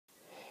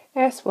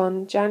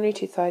S1, January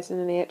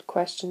 2008,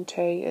 question 2,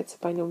 it's a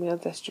binomial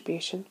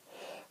distribution.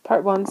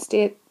 Part 1,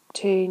 state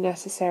 2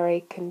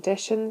 necessary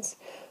conditions.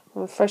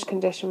 Well, the first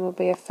condition will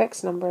be a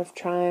fixed number of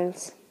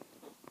trials.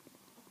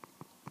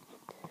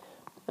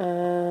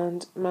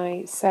 And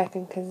my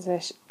second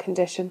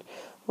condition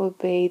will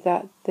be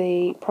that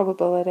the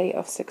probability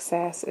of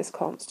success is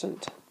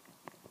constant.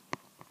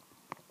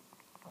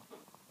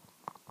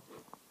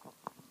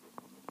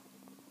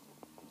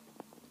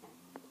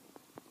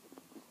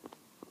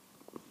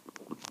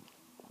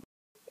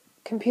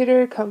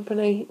 Computer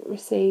company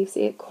receives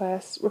 8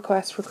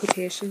 requests for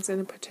quotations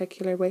in a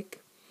particular week.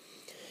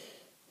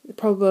 The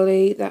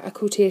probability that a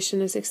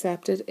quotation is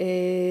accepted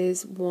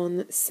is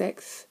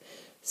 1/6.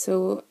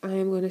 So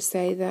I'm going to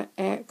say that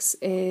X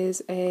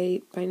is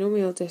a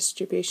binomial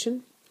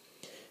distribution.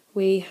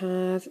 We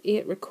have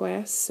 8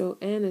 requests, so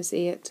N is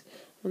 8,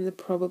 and the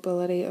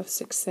probability of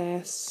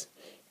success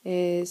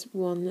is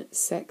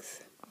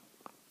 1/6.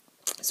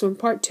 So in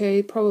part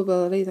 2,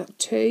 probability that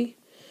 2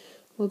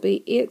 will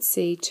be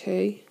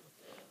 8C2,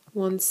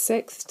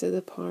 1/6 to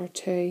the power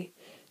 2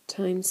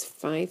 times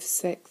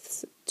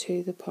 5/6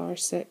 to the power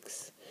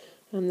 6,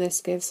 and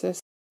this gives us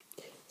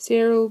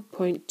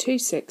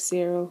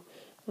 0.260,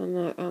 and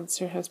that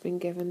answer has been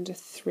given to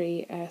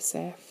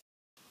 3SF.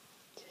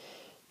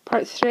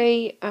 Part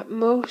 3, at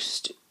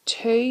most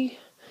 2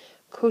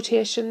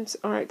 quotations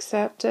are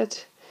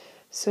accepted,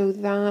 so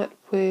that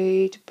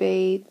would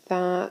be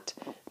that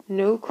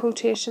no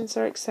quotations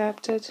are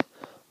accepted,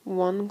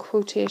 1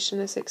 quotation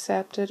is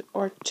accepted,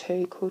 or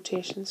 2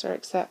 quotations are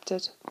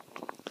accepted.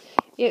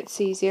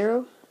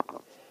 8C0,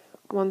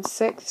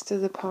 1/6 to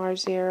the power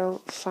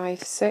 0,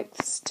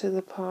 5/6 to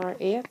the power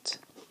 8,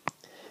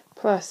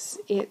 plus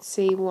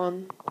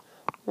 8C1,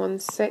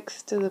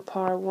 1/6 to the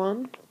power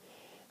 1,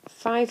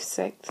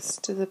 5/6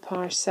 to the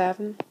power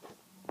 7,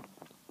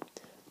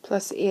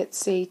 plus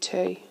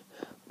 8C2,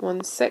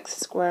 1/6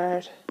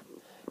 squared,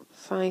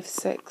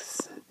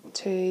 5/6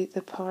 to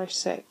the power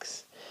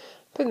 6.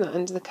 Putting that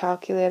into the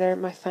calculator,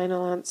 my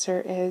final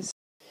answer is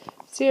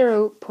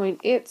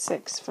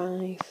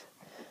 0.865,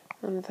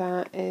 and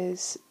that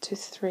is to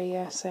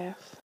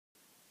 3SF.